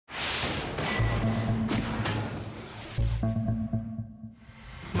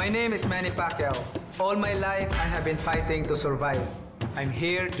My name is Manny Pacquiao. All my life, I have been fighting to survive. I'm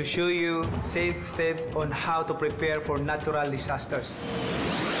here to show you safe steps on how to prepare for natural disasters.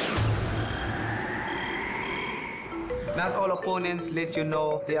 Not all opponents let you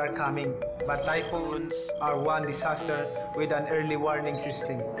know they are coming, but typhoons are one disaster with an early warning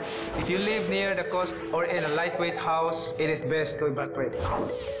system. If you live near the coast or in a lightweight house, it is best to evacuate.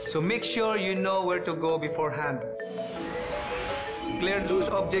 So make sure you know where to go beforehand. Clear loose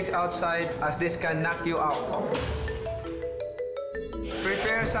objects outside as this can knock you out.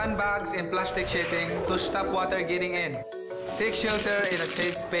 Prepare sandbags and plastic sheeting to stop water getting in. Take shelter in a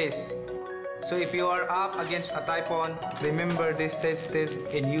safe space. So if you are up against a typhoon, remember these safe steps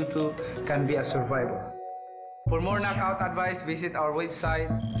and you too can be a survivor. For more knockout advice, visit our website,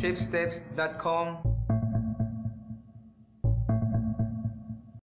 safesteps.com.